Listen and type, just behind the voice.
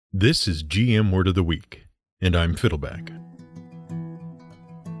This is GM Word of the Week, and I'm Fiddleback.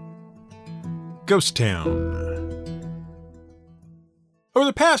 Ghost Town. Over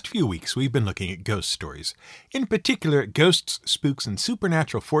the past few weeks, we've been looking at ghost stories, in particular at ghosts, spooks, and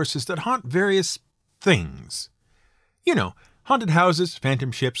supernatural forces that haunt various things. You know, haunted houses,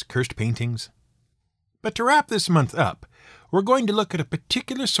 phantom ships, cursed paintings. But to wrap this month up, we're going to look at a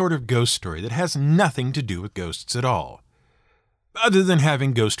particular sort of ghost story that has nothing to do with ghosts at all, other than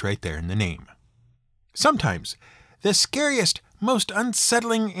having ghost right there in the name. Sometimes, the scariest, most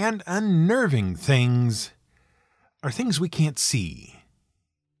unsettling, and unnerving things are things we can't see.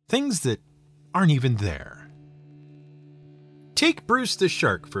 Things that aren't even there. Take Bruce the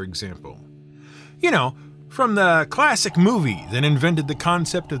Shark, for example. You know, from the classic movie that invented the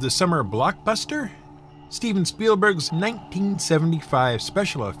concept of the summer blockbuster, Steven Spielberg's 1975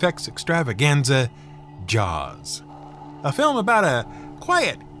 special effects extravaganza, Jaws. A film about a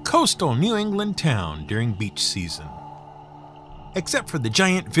quiet, coastal New England town during beach season. Except for the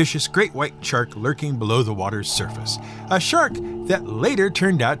giant, vicious great white shark lurking below the water's surface. A shark that later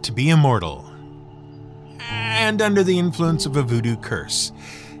turned out to be immortal. And under the influence of a voodoo curse.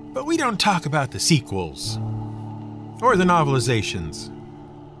 But we don't talk about the sequels. Or the novelizations.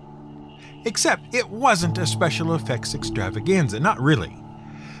 Except it wasn't a special effects extravaganza, not really.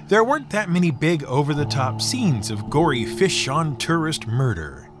 There weren't that many big over-the-top scenes of gory fish-on tourist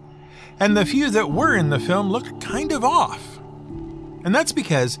murder. And the few that were in the film looked kind of off. And that's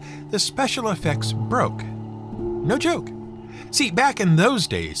because the special effects broke. No joke. See, back in those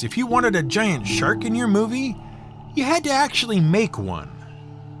days, if you wanted a giant shark in your movie, you had to actually make one.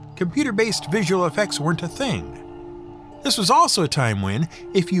 Computer-based visual effects weren't a thing. This was also a time when,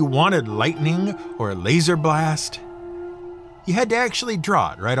 if you wanted lightning or a laser blast, you had to actually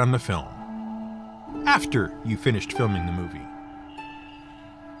draw it right on the film, after you finished filming the movie.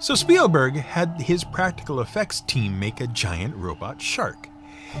 So Spielberg had his practical effects team make a giant robot shark.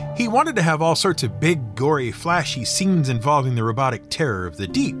 He wanted to have all sorts of big, gory, flashy scenes involving the robotic terror of the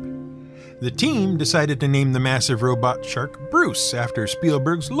deep. The team decided to name the massive robot shark Bruce after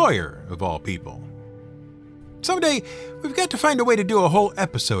Spielberg's lawyer, of all people. Someday, we've got to find a way to do a whole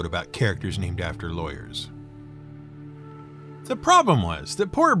episode about characters named after lawyers. The problem was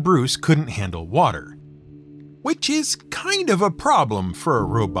that poor Bruce couldn't handle water, which is kind of a problem for a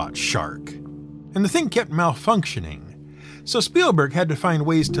robot shark, and the thing kept malfunctioning, so Spielberg had to find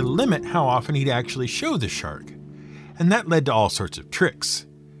ways to limit how often he'd actually show the shark, and that led to all sorts of tricks.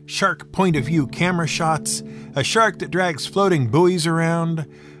 Shark point-of-view camera shots, a shark that drags floating buoys around,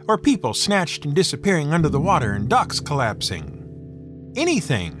 or people snatched and disappearing under the water and docks collapsing.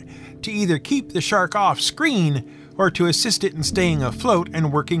 Anything to either keep the shark off screen or to assist it in staying afloat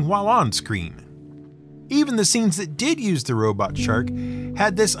and working while on screen. Even the scenes that did use the robot shark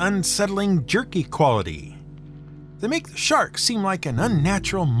had this unsettling, jerky quality that make the shark seem like an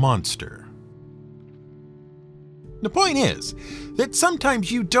unnatural monster. The point is that sometimes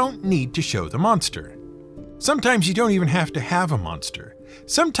you don't need to show the monster. Sometimes you don't even have to have a monster.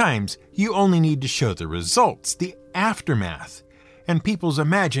 Sometimes you only need to show the results, the aftermath, and people's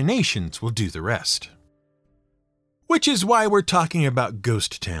imaginations will do the rest. Which is why we're talking about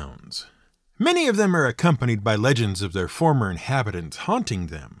ghost towns. Many of them are accompanied by legends of their former inhabitants haunting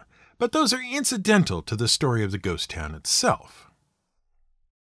them, but those are incidental to the story of the ghost town itself.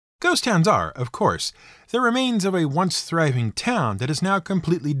 Ghost towns are, of course, the remains of a once thriving town that is now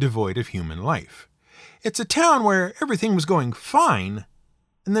completely devoid of human life. It's a town where everything was going fine,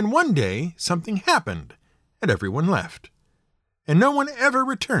 and then one day something happened, and everyone left. And no one ever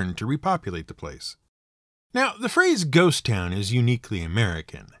returned to repopulate the place. Now, the phrase ghost town is uniquely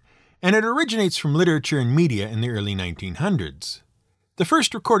American, and it originates from literature and media in the early 1900s. The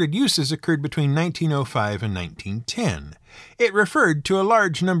first recorded uses occurred between 1905 and 1910. It referred to a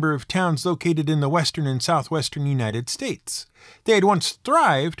large number of towns located in the western and southwestern United States. They had once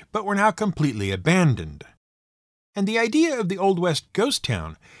thrived, but were now completely abandoned. And the idea of the Old West ghost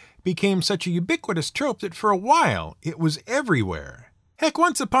town became such a ubiquitous trope that for a while it was everywhere. Heck,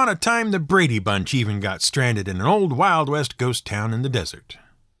 once upon a time the Brady Bunch even got stranded in an old Wild West ghost town in the desert.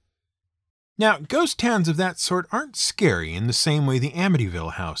 Now, ghost towns of that sort aren't scary in the same way the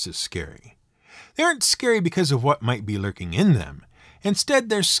Amityville house is scary. They aren't scary because of what might be lurking in them. Instead,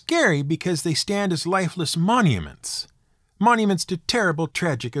 they're scary because they stand as lifeless monuments. Monuments to terrible,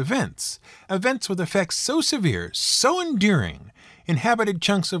 tragic events. Events with effects so severe, so enduring, inhabited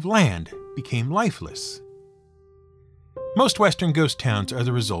chunks of land became lifeless. Most Western ghost towns are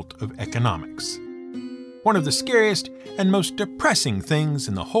the result of economics. One of the scariest and most depressing things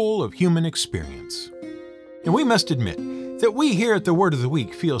in the whole of human experience. And we must admit that we here at the Word of the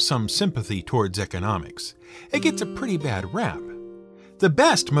Week feel some sympathy towards economics. It gets a pretty bad rap. The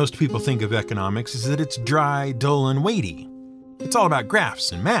best most people think of economics is that it's dry, dull, and weighty. It's all about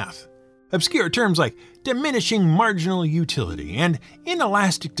graphs and math. Obscure terms like diminishing marginal utility and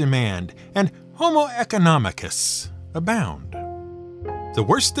inelastic demand and homo economicus abound. The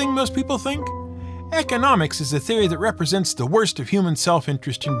worst thing most people think? Economics is a theory that represents the worst of human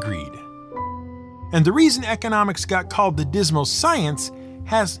self-interest and greed. And the reason economics got called the dismal science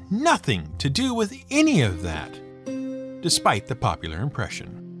has nothing to do with any of that, despite the popular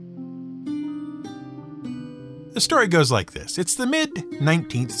impression. The story goes like this. It's the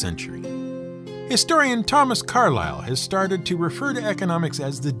mid-19th century. Historian Thomas Carlyle has started to refer to economics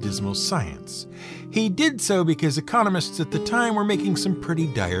as the dismal science. He did so because economists at the time were making some pretty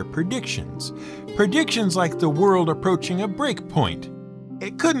dire predictions. Predictions like the world approaching a break point.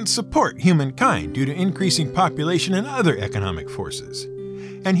 It couldn't support humankind due to increasing population and other economic forces.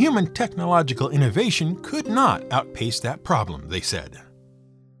 And human technological innovation could not outpace that problem, they said.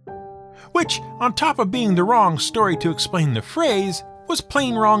 Which, on top of being the wrong story to explain the phrase, was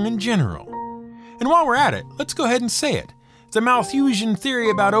plain wrong in general. And while we're at it, let's go ahead and say it. The Malthusian theory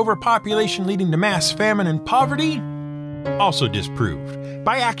about overpopulation leading to mass famine and poverty? Also disproved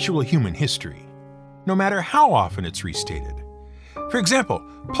by actual human history, no matter how often it's restated. For example,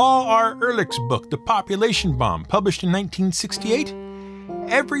 Paul R. Ehrlich's book, The Population Bomb, published in 1968,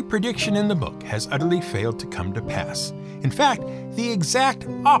 every prediction in the book has utterly failed to come to pass. In fact, the exact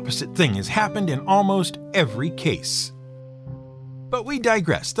opposite thing has happened in almost every case. But we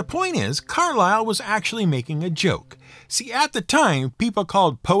digress. The point is, Carlyle was actually making a joke. See, at the time, people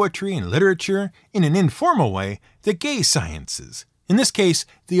called poetry and literature, in an informal way, the gay sciences. In this case,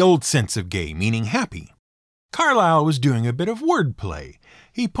 the old sense of gay, meaning happy. Carlyle was doing a bit of wordplay.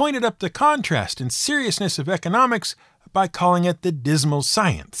 He pointed up the contrast and seriousness of economics by calling it the dismal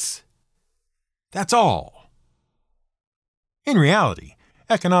science. That's all. In reality,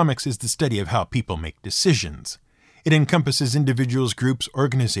 economics is the study of how people make decisions. It encompasses individuals, groups,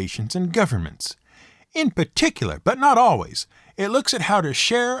 organizations, and governments. In particular, but not always, it looks at how to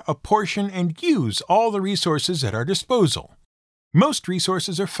share, apportion, and use all the resources at our disposal. Most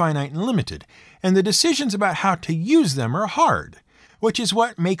resources are finite and limited, and the decisions about how to use them are hard, which is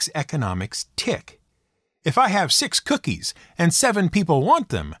what makes economics tick. If I have 6 cookies and 7 people want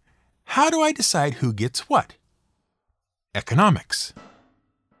them, how do I decide who gets what? Economics.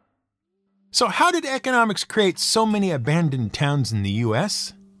 So how did economics create so many abandoned towns in the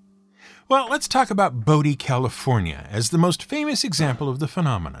U.S.? Well, let's talk about Bodie, California, as the most famous example of the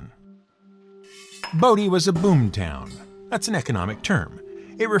phenomenon. Bodie was a boom town. That's an economic term.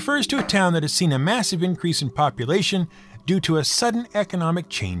 It refers to a town that has seen a massive increase in population due to a sudden economic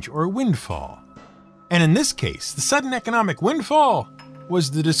change or windfall. And in this case, the sudden economic windfall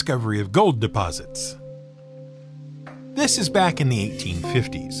was the discovery of gold deposits. This is back in the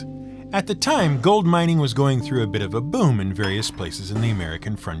 1850s. At the time, gold mining was going through a bit of a boom in various places in the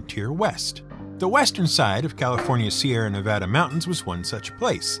American frontier west. The western side of California's Sierra Nevada mountains was one such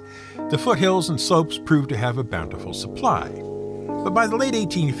place. The foothills and slopes proved to have a bountiful supply. But by the late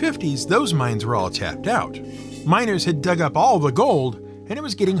 1850s, those mines were all tapped out. Miners had dug up all the gold, and it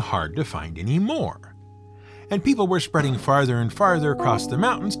was getting hard to find any more. And people were spreading farther and farther across the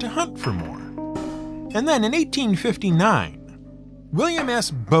mountains to hunt for more. And then in 1859, William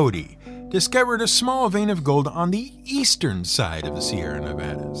S. Bodie discovered a small vein of gold on the eastern side of the Sierra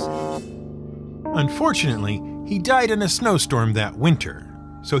Nevadas. Unfortunately, he died in a snowstorm that winter,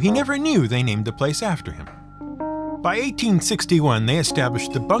 so he never knew they named the place after him. By 1861, they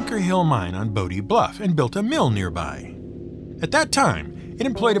established the Bunker Hill Mine on Bodie Bluff and built a mill nearby. At that time, it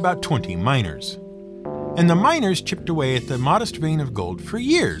employed about 20 miners. And the miners chipped away at the modest vein of gold for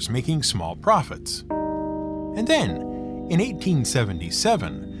years, making small profits. And then, in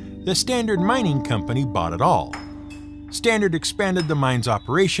 1877, the Standard Mining Company bought it all. Standard expanded the mine's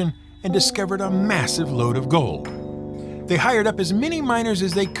operation and discovered a massive load of gold. They hired up as many miners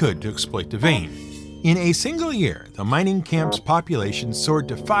as they could to exploit the vein. In a single year, the mining camp's population soared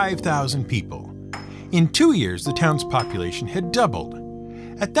to 5,000 people. In 2 years, the town's population had doubled.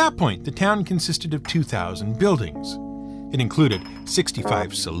 At that point, the town consisted of 2,000 buildings. It included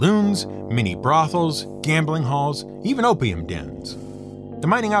 65 saloons, mini brothels, gambling halls, even opium dens. The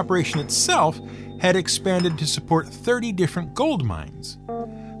mining operation itself had expanded to support 30 different gold mines.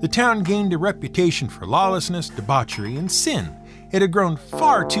 The town gained a reputation for lawlessness, debauchery, and sin. It had grown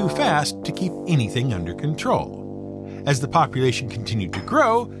far too fast to keep anything under control. As the population continued to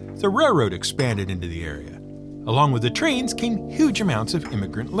grow, the railroad expanded into the area. Along with the trains came huge amounts of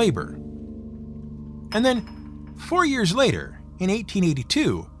immigrant labor. And then, 4 years later, in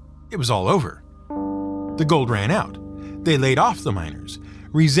 1882, it was all over. The gold ran out. They laid off the miners.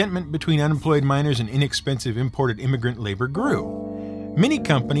 Resentment between unemployed miners and inexpensive imported immigrant labor grew. Many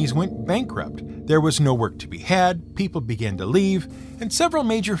companies went bankrupt. There was no work to be had, people began to leave, and several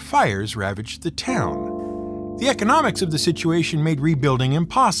major fires ravaged the town. The economics of the situation made rebuilding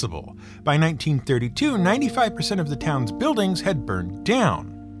impossible. By 1932, 95% of the town's buildings had burned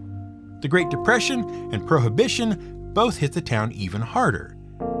down. The Great Depression and Prohibition both hit the town even harder.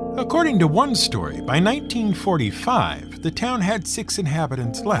 According to one story, by 1945, the town had 6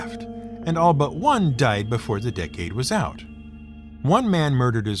 inhabitants left, and all but one died before the decade was out. One man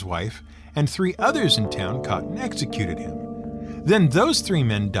murdered his wife, and 3 others in town caught and executed him. Then those 3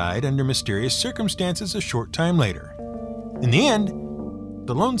 men died under mysterious circumstances a short time later. In the end,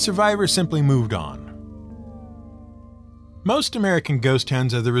 the lone survivor simply moved on. Most American ghost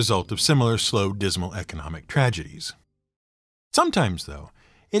towns are the result of similar slow, dismal economic tragedies. Sometimes, though,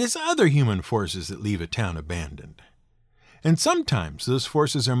 it is other human forces that leave a town abandoned. And sometimes those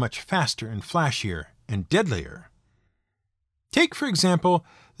forces are much faster and flashier and deadlier. Take, for example,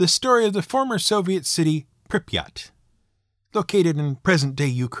 the story of the former Soviet city Pripyat, located in present-day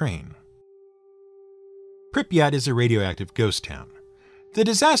Ukraine. Pripyat is a radioactive ghost town. The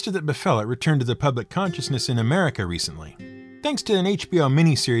disaster that befell it returned to the public consciousness in America recently, thanks to an HBO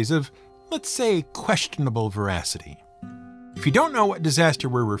miniseries of, let's say, questionable veracity. If you don't know what disaster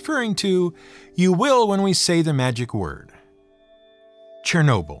we're referring to, you will when we say the magic word.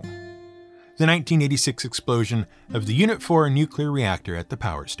 Chernobyl, the 1986 explosion of the Unit 4 nuclear reactor at the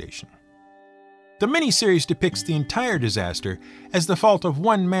power station. The miniseries depicts the entire disaster as the fault of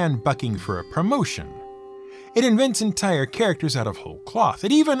one man bucking for a promotion. It invents entire characters out of whole cloth.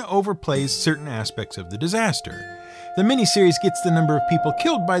 It even overplays certain aspects of the disaster. The miniseries gets the number of people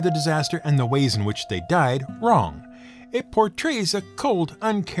killed by the disaster and the ways in which they died wrong. It portrays a cold,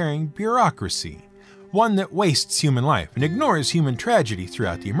 uncaring bureaucracy, one that wastes human life and ignores human tragedy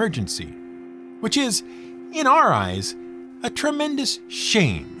throughout the emergency, which is, in our eyes, a tremendous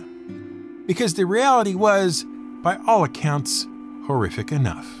shame, because the reality was, by all accounts, horrific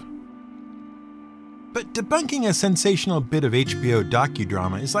enough. But debunking a sensational bit of HBO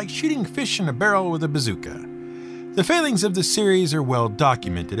docudrama is like shooting fish in a barrel with a bazooka. The failings of the series are well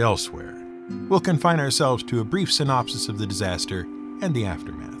documented elsewhere. We'll confine ourselves to a brief synopsis of the disaster and the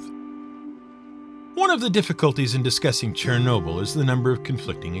aftermath. One of the difficulties in discussing Chernobyl is the number of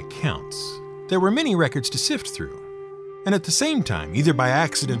conflicting accounts. There were many records to sift through, and at the same time, either by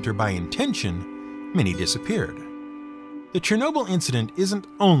accident or by intention, many disappeared. The Chernobyl incident isn't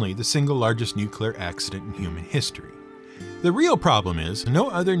only the single largest nuclear accident in human history. The real problem is no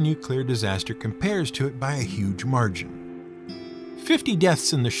other nuclear disaster compares to it by a huge margin. 50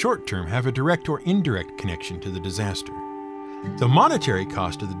 deaths in the short term have a direct or indirect connection to the disaster. The monetary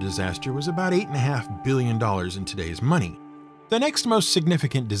cost of the disaster was about $8.5 billion in today's money. The next most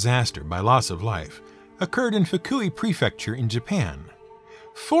significant disaster by loss of life occurred in Fukui Prefecture in Japan.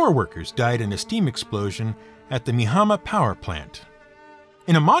 4 workers died in a steam explosion at the Mihama power plant.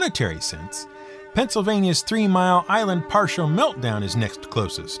 In a monetary sense, Pennsylvania's 3 Mile Island partial meltdown is next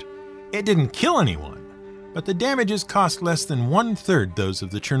closest. It didn't kill anyone, but the damages cost less than 1/3 those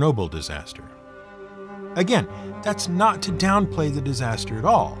of the Chernobyl disaster. Again, that's not to downplay the disaster at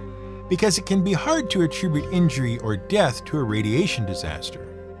all, because it can be hard to attribute injury or death to a radiation disaster.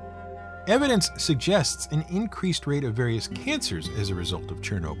 Evidence suggests an increased rate of various cancers as a result of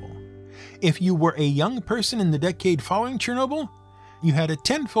Chernobyl. If you were a young person in the decade following Chernobyl, you had a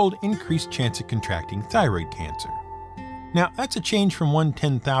 10-fold increased chance of contracting thyroid cancer. Now, that's a change from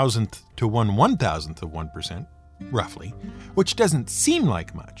 1/10,000th to 1/1000th of 1%, roughly, which doesn't seem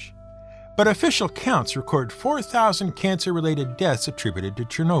like much. But official counts record 4,000 cancer-related deaths attributed to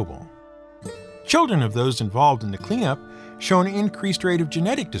Chernobyl. Children of those involved in the cleanup show an increased rate of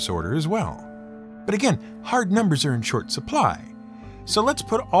genetic disorder as well. But again, hard numbers are in short supply. So let's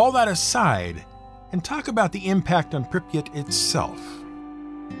put all that aside and talk about the impact on Pripyat itself.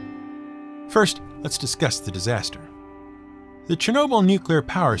 First, let's discuss the disaster. The Chernobyl nuclear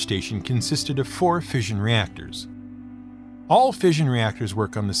power station consisted of 4 fission reactors. All fission reactors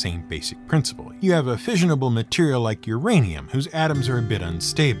work on the same basic principle. You have a fissionable material like uranium, whose atoms are a bit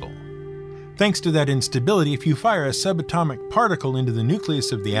unstable. Thanks to that instability, if you fire a subatomic particle into the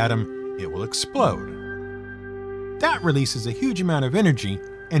nucleus of the atom, it will explode. That releases a huge amount of energy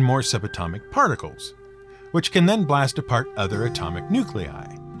and more subatomic particles, which can then blast apart other atomic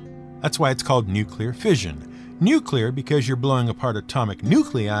nuclei. That's why it's called nuclear fission. Nuclear because you're blowing apart atomic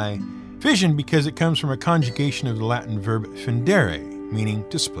nuclei, fission because it comes from a conjugation of the Latin verb findere, meaning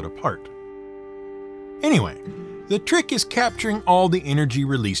to split apart. Anyway, The trick is capturing all the energy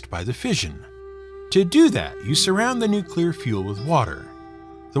released by the fission. To do that, you surround the nuclear fuel with water.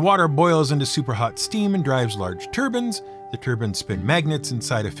 The water boils into superhot steam and drives large turbines. The turbines spin magnets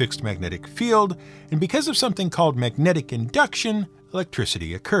inside a fixed magnetic field, and because of something called magnetic induction,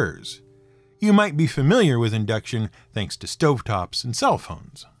 electricity occurs. You might be familiar with induction thanks to stovetops and cell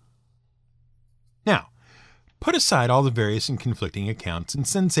phones. Now, put aside all the various and conflicting accounts and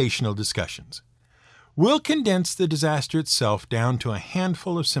sensational discussions. We'll condense the disaster itself down to a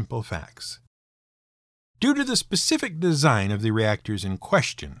handful of simple facts. Due to the specific design of the reactors in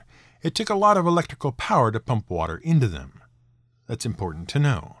question, it took a lot of electrical power to pump water into them. That's important to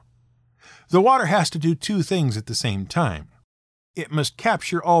know. The water has to do two things at the same time. It must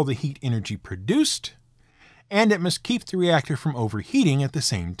capture all the heat energy produced, and it must keep the reactor from overheating at the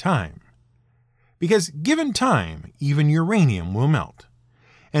same time. Because given time, even uranium will melt.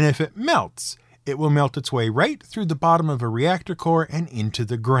 And if it melts, it will melt its way right through the bottom of a reactor core and into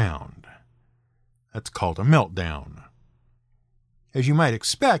the ground. That's called a meltdown. As you might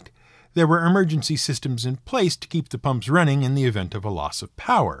expect, there were emergency systems in place to keep the pumps running in the event of a loss of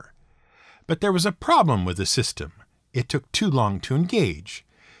power. But there was a problem with the system. It took too long to engage,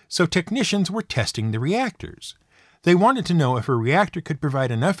 so technicians were testing the reactors. They wanted to know if a reactor could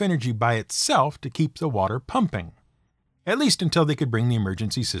provide enough energy by itself to keep the water pumping, at least until they could bring the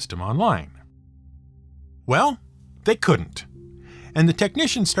emergency system online. Well, they couldn't. And the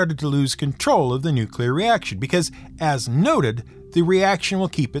technicians started to lose control of the nuclear reaction because, as noted, the reaction will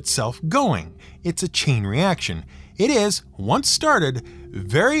keep itself going. It's a chain reaction. It is, once started,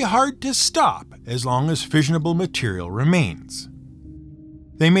 very hard to stop as long as fissionable material remains.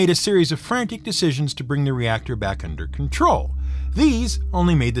 They made a series of frantic decisions to bring the reactor back under control. These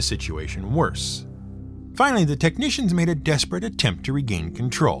only made the situation worse. Finally, the technicians made a desperate attempt to regain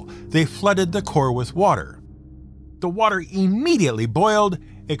control. They flooded the core with water. The water immediately boiled,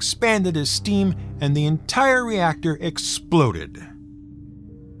 expanded as steam, and the entire reactor exploded,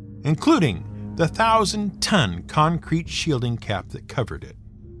 including the 1,000-ton concrete shielding cap that covered it.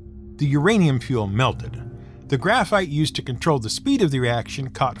 The uranium fuel melted. The graphite used to control the speed of the reaction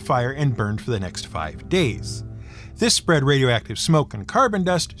caught fire and burned for the next 5 days. This spread radioactive smoke and carbon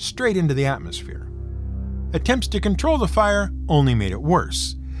dust straight into the atmosphere. Attempts to control the fire only made it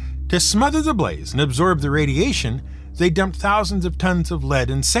worse. To smother the blaze and absorb the radiation, they dumped thousands of tons of lead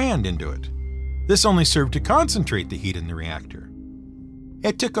and sand into it. This only served to concentrate the heat in the reactor.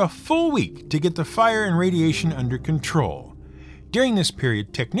 It took a full week to get the fire and radiation under control. During this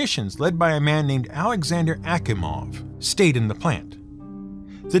period, technicians, led by a man named Alexander Akimov, stayed in the plant.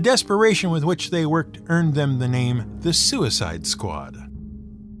 The desperation with which they worked earned them the name the Suicide Squad.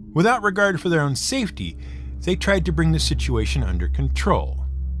 Without regard for their own safety, they tried to bring the situation under control.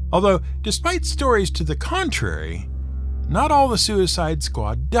 Although, despite stories to the contrary, not all the Suicide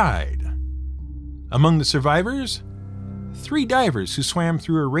Squad died. Among the survivors, 3 divers who swam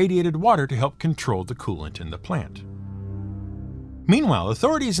through irradiated water to help control the coolant in the plant. Meanwhile,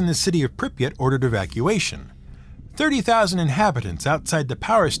 authorities in the city of Pripyat ordered evacuation. 30,000 inhabitants outside the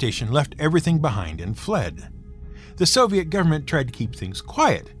power station left everything behind and fled. The Soviet government tried to keep things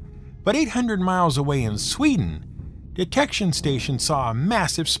quiet, but 800 miles away in Sweden, detection stations saw a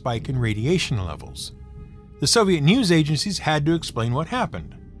massive spike in radiation levels. The Soviet news agencies had to explain what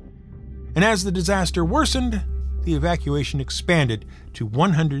happened. And as the disaster worsened, the evacuation expanded to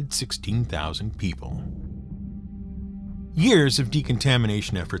 116,000 people. Years of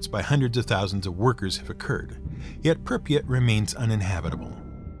decontamination efforts by hundreds of thousands of workers have occurred, yet Pripyat remains uninhabitable.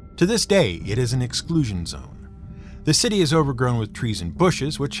 To this day, it is an exclusion zone. The city is overgrown with trees and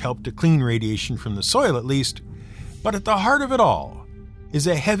bushes, which help to clean radiation from the soil at least, but at the heart of it all is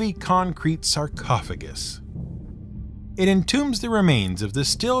a heavy concrete sarcophagus. It entombs the remains of the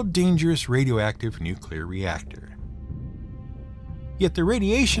still dangerous radioactive nuclear reactor. Yet the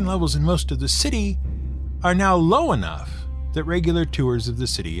radiation levels in most of the city are now low enough that regular tours of the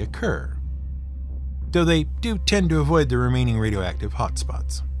city occur, though they do tend to avoid the remaining radioactive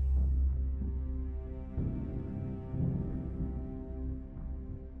hotspots.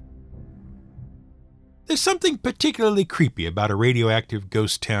 There's something particularly creepy about a radioactive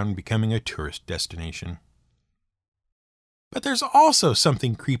ghost town becoming a tourist destination. But there's also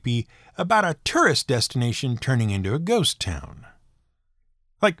something creepy about a tourist destination turning into a ghost town.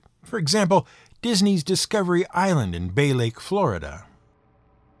 Like, for example, Disney's Discovery Island in Bay Lake, Florida.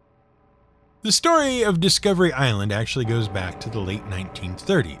 The story of Discovery Island actually goes back to the late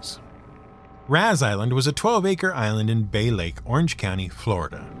 1930s. Raz Island was a 12-acre island in Bay Lake, Orange County,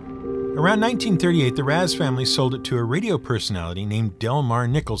 Florida. Around 1938, the Raz family sold it to a radio personality named Delmar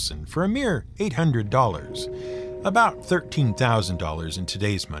Nicholson for a mere $800. about $13,000 in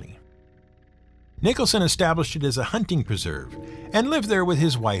today's money. Nicholson established it as a hunting preserve and lived there with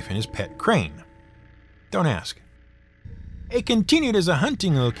his wife and his pet crane. Don't ask. It continued as a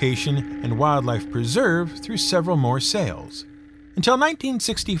hunting location and wildlife preserve through several more sales, until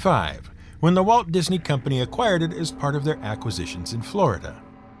 1965, when the Walt Disney Company acquired it as part of their acquisitions in Florida.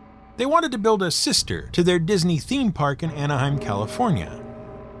 They wanted to build a sister to their Disney theme park in Anaheim, California.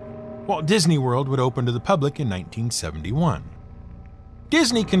 Walt Disney World would open to the public in 1971.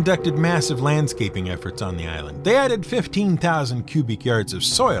 Disney conducted massive landscaping efforts on the island. They added 15,000 cubic yards of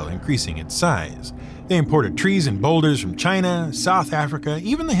soil, increasing its size. They imported trees and boulders from China, South Africa,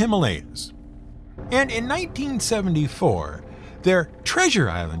 even the Himalayas. And in 1974, their Treasure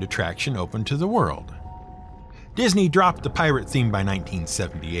Island attraction opened to the world. Disney dropped the pirate theme by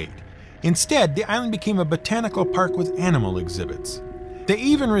 1978. Instead, the island became a botanical park with animal exhibits. They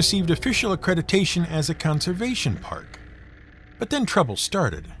even received official accreditation as a conservation park. But then trouble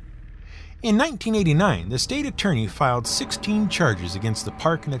started. In 1989, the state attorney filed 16 charges against the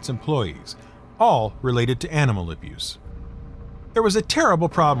park and its employees, all related to animal abuse. There was a terrible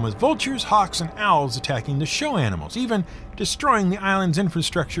problem with vultures, hawks, and owls attacking the show animals, even destroying the island's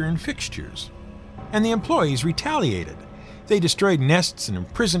infrastructure and fixtures. And the employees retaliated. They destroyed nests and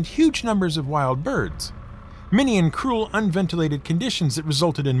imprisoned huge numbers of wild birds, many in cruel, unventilated conditions that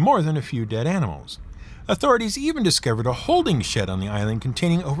resulted in more than a few dead animals. Authorities even discovered a holding shed on the island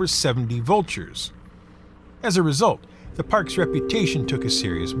containing over 70 vultures. As a result, the park's reputation took a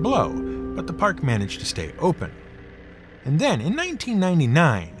serious blow, but the park managed to stay open. And then, in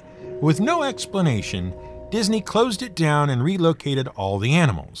 1999, with no explanation, Disney closed it down and relocated all the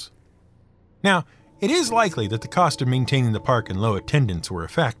animals. Now, it is likely that the cost of maintaining the park and low attendance were a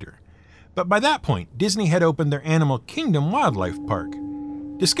factor, but by that point, Disney had opened their Animal Kingdom Wildlife Park.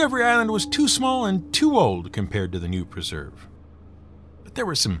 Discovery Island was too small and too old compared to the new preserve. But there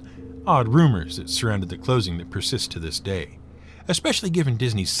were some odd rumors that surrounded the closing that persist to this day, especially given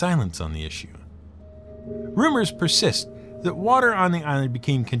Disney's silence on the issue. Rumors persist that water on the island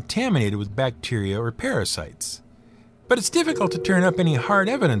became contaminated with bacteria or parasites, but it's difficult to turn up any hard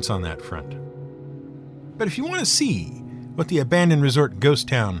evidence on that front. But if you want to see what the abandoned resort ghost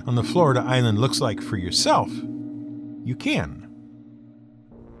town on the Florida island looks like for yourself, you can.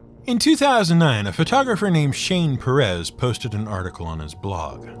 In 2009, a photographer named Shane Perez posted an article on his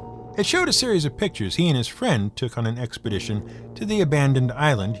blog. It showed a series of pictures he and his friend took on an expedition to the abandoned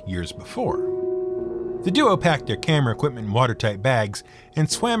island years before. The duo packed their camera equipment in watertight bags and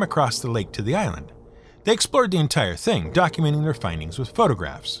swam across the lake to the island. They explored the entire thing, documenting their findings with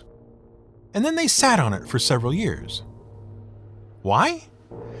photographs. And then they sat on it for several years. Why?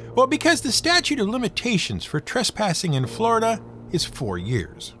 Well, because the statute of limitations for trespassing in Florida is 4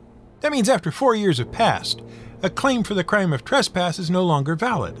 years. That means after 4 years have passed, a claim for the crime of trespass is no longer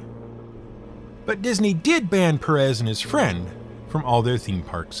valid. But Disney did ban Perez and his friend from all their theme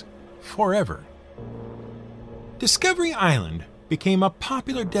parks forever. Discovery Island became a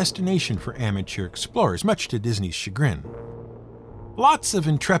popular destination for amateur explorers, much to Disney's chagrin. Lots of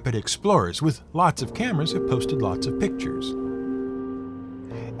intrepid explorers with lots of cameras have posted lots of pictures.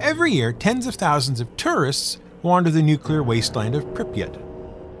 Every year, tens of thousands of tourists wander the nuclear wasteland of Pripyat.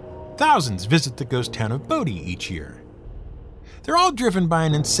 Thousands visit the ghost town of Bodhi each year. They're all driven by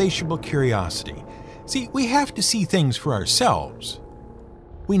an insatiable curiosity. See, we have to see things for ourselves.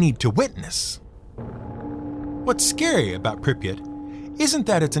 We need to witness. What's scary about Pripyat isn't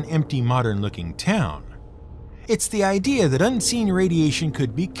that it's an empty, modern-looking town. It's the idea that unseen radiation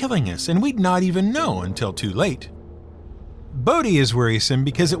could be killing us, and we'd not even know until too late. Bodhi is worrisome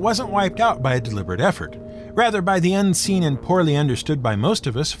because it wasn't wiped out by a deliberate effort, rather by the unseen and poorly understood by most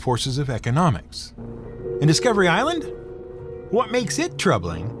of us forces of economics. And Discovery Island? What makes it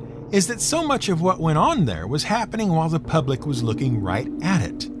troubling is that so much of what went on there was happening while the public was looking right at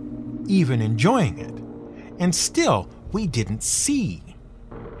it, even enjoying it. And still, we didn't see.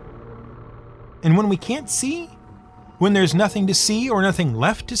 And when we can't see, when there's nothing to see or nothing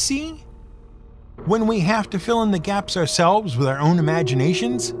left to see, when we have to fill in the gaps ourselves with our own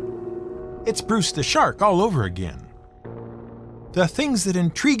imaginations, it's Bruce the Shark all over again. The things that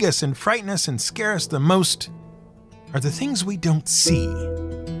intrigue us and frighten us and scare us the most are the things we don't see.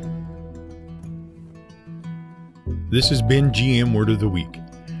 This has been GM Word of the Week.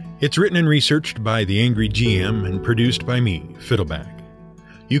 It's written and researched by The Angry GM and produced by me, Fiddleback.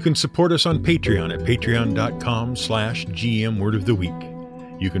 You can support us on Patreon at patreon.com/GM Word of the Week.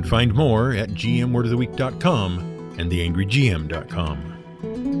 You can find more at gmwordoftheweek.com and theangrygm.com.